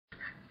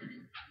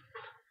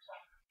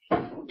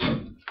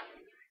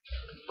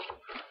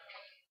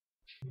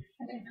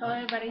Hello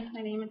everybody,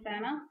 my name is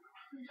Anna.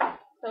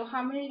 So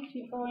how many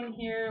people in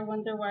here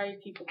wonder why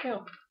people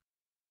kill?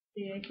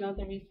 Do you guys know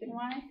the reason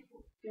why?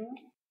 No?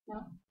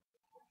 No?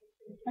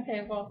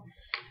 Okay, well,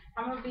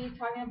 I'm going to be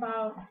talking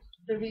about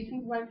the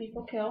reasons why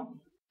people kill.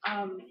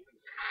 Um,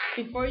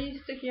 Before you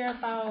used to hear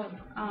about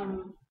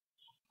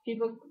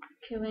people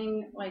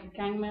killing like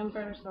gang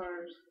members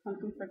or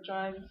something for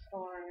drugs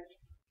or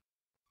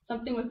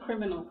something with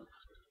criminals.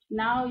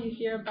 Now you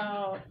hear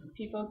about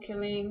people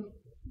killing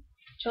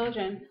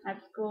children at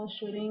school,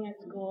 shooting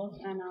at schools,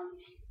 and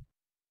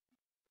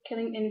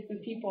killing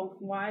innocent people.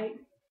 Why?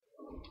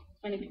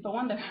 Many people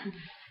wonder.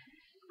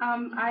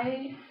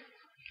 I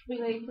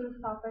relate to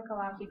this topic a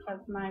lot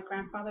because my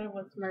grandfather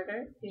was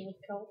murdered. He was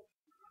killed.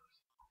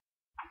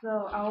 So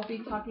I will be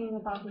talking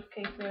about this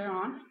case later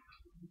on.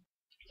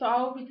 So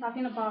I will be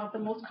talking about the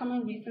most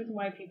common reasons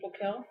why people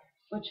kill,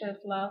 which is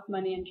love,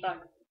 money, and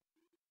drugs.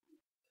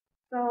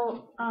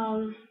 So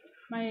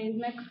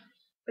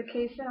the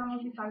case that I'm going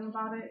to be talking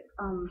about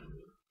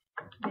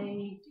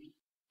they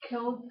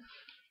killed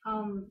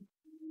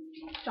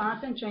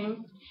Jonathan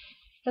James.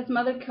 His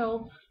mother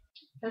killed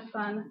his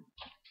son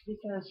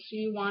because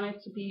she wanted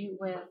to be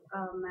with a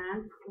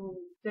man who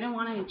didn't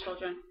want any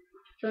children.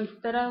 So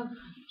instead of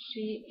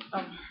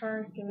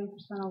her giving her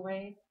son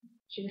away,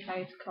 she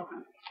decided to kill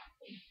him.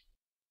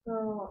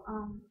 So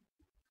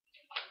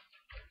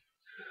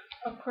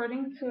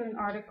according to an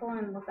article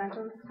in Los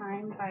Angeles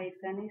Times by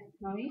Dennis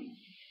Noe,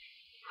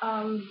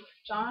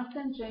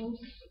 Jonathan James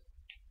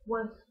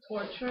was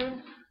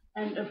tortured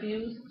and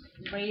abused,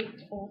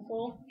 raped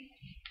also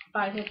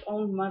by his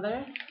own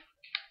mother.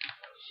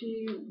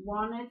 She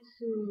wanted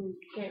to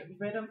get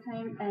rid of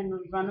him and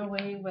run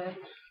away with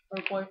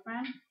her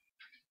boyfriend.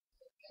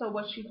 So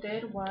what she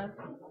did was,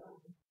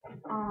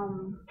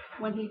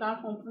 when he got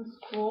home from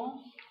school,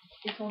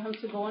 she told him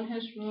to go in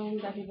his room,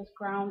 that he was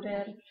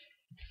grounded.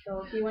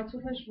 So he went to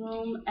his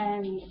room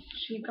and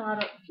she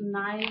got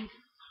knives,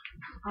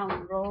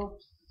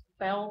 ropes,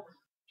 belts,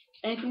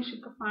 anything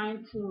she could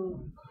find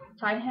to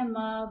tie him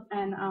up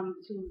and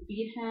to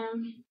beat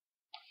him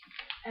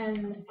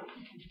and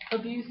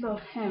abuse of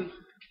him.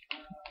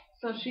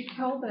 So she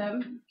killed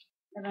him.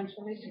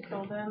 Eventually, she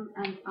killed him,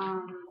 and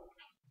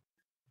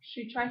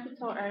she tried to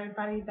tell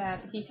everybody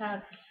that he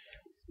had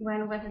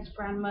went with his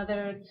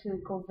grandmother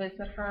to go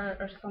visit her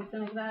or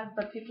something like that.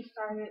 But people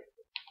started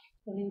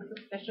feeling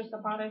suspicious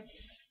about it.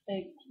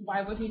 Like,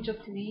 why would he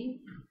just leave?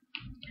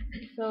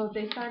 So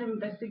they started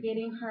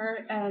investigating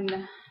her,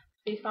 and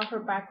they saw her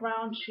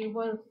background. She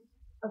was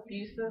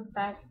abusive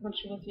back when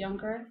she was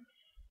younger.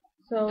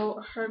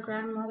 So her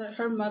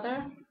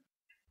mother,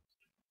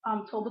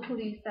 told the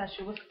police that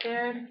she was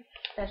scared,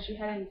 that she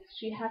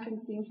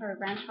hasn't seen her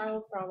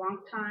grandchild for a long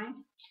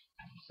time.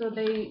 So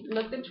they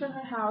looked into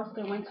her house,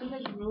 they went to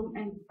his room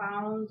and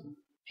found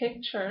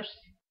pictures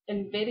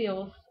and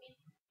videos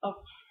of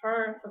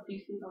her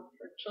abusing of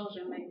her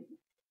children, like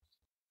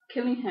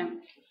killing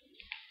him.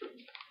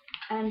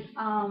 And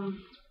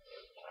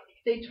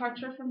they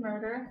charged her for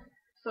murder.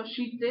 So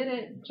she did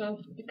it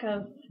just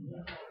because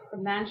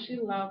the man she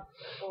loved,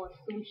 or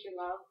assumed she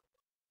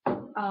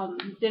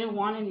loved, didn't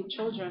want any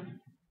children.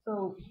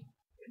 So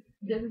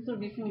this is the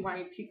reason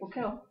why people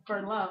kill,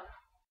 for love.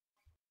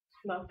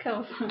 Love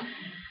kills.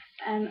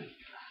 And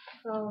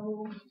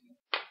so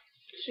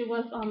she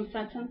was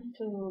sentenced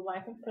to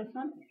life in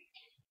prison.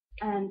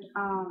 And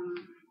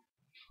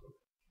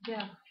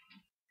yeah.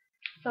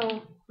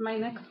 So my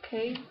next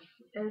case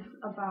is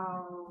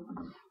about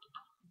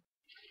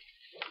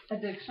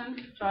addiction,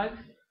 drugs.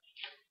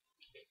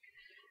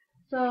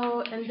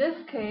 So in this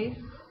case,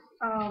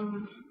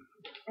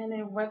 in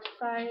a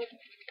website,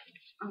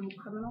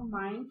 Criminal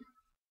Minds,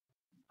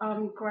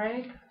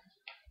 Greg,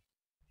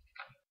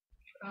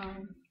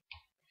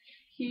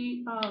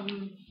 he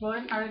wrote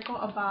an article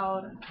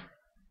about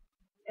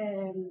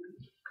a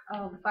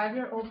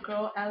 5-year-old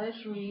girl,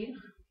 Alice Reed,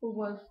 who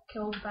was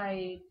killed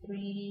by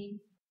three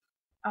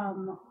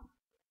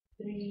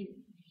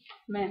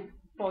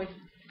boys.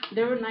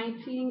 They were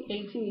 19,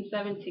 18, and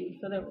 17,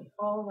 so they were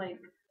all like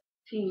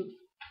teens.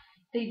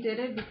 They did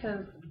it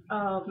because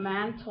a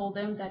man told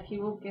them that he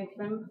will give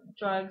them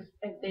drugs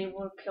if they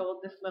will kill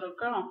this little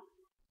girl.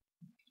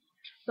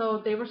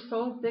 So they were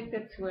so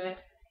addicted to it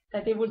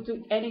that they would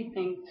do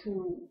anything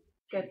to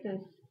get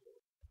this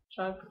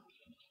drug.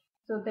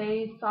 So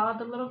they saw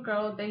the little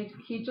girl.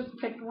 He just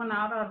picked one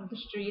out of the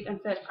street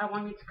and said, "I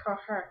want you to kill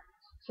her."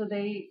 So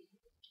they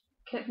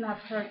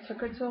kidnapped her,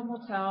 took her to a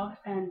motel,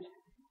 and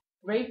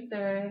raped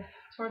her,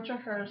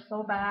 tortured her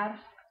so bad.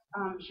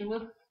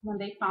 When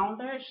they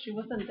found her, she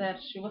wasn't dead.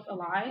 She was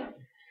alive,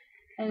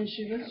 and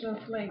she was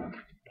just like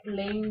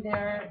laying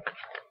there,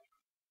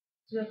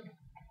 just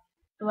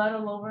blood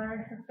all over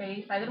her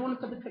face. I didn't want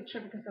to put the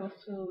picture because it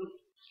was too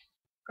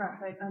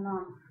graphic. And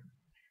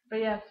but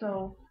yeah,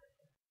 so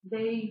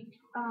they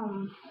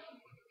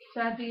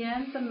so at the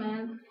end, the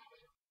men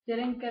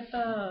didn't get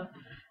the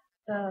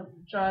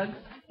drugs.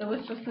 It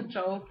was just a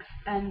joke,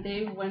 and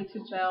they went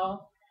to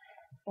jail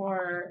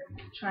for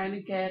trying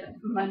to get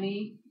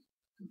money,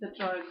 the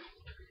drugs.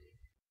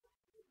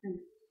 And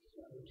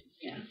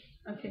Yeah.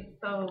 Okay.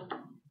 So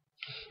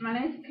my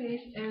next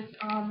case is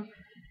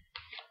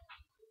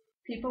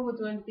people will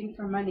do anything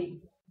for money.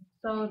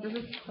 So this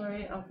is the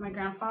story of my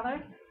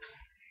grandfather.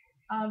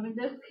 In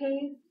this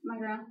case, my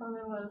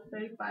grandfather was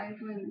 35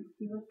 when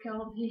he was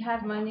killed. He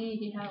had money,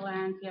 he had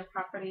land, he had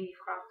property,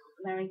 crops,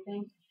 and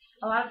everything.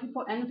 A lot of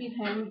people envied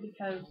him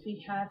because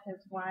he had his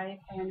wife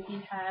and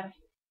he had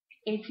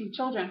 18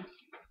 children.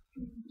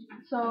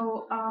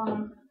 So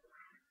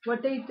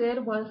what they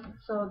did was,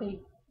 so they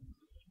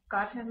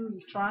got him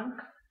drunk,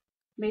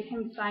 made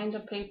him sign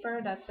the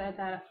paper that said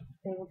that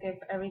they will give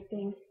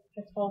everything,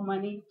 his whole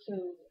money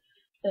to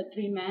the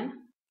three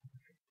men.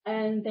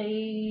 And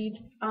they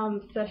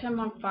set him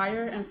on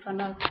fire in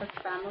front of his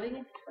family,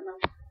 in front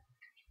of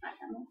my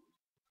family.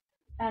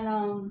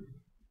 And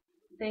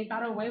they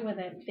got away with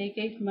it. They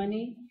gave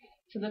money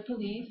to the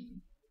police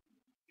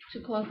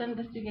to close the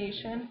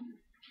investigation,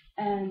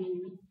 and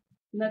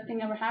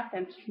nothing ever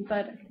happened.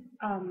 But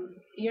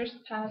years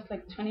passed,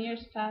 like 20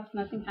 years passed,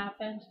 nothing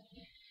happened.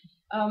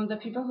 The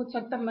people who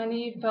took the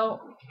money felt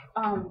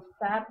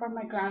sad for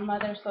my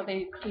grandmother, so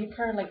they gave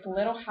her like a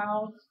little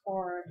house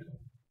for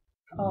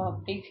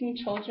 18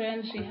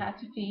 children she had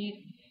to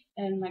feed,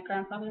 and my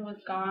grandfather was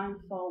gone,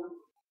 so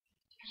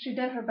she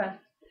did her best.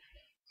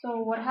 So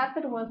what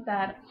happened was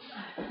that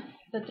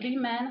the three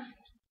men,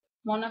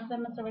 one of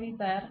them is already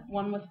dead,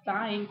 one was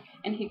dying,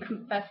 and he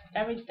confessed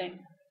everything.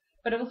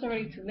 But it was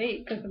already too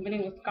late because the money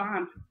was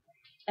gone,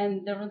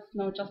 and there was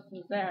no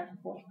justice there.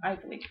 Well, I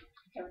believe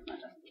there was no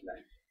justice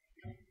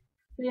there.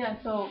 So yeah,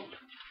 so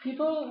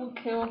people will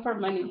kill for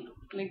money.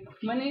 Like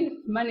money is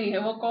money.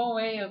 It will go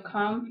away. It'll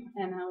come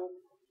and it'll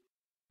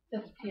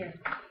disappear.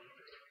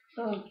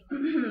 So,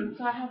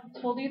 so I have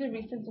told you the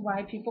reasons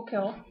why people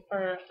kill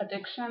for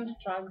addiction,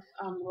 drugs,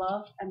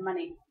 love, and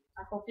money.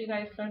 I hope you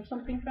guys learned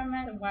something from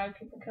it. Why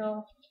people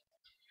kill.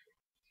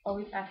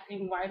 Always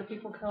asking why do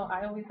people kill.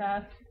 I always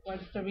ask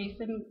what's the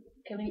reason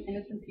killing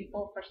innocent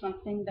people for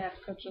something that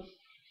could just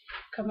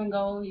come and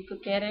go. You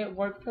could get it,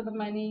 work for the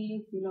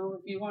money. You know,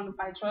 if you want to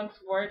buy drugs,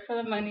 work for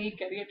the money,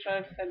 get your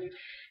drugs, and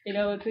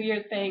do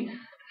your thing.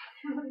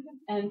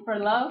 And for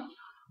love,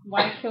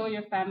 why kill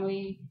your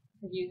family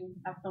if you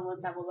have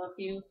someone that will love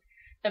you?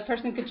 That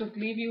person could just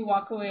leave you,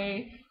 walk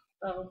away.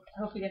 So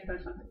I hope you guys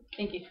learned something.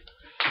 Thank you.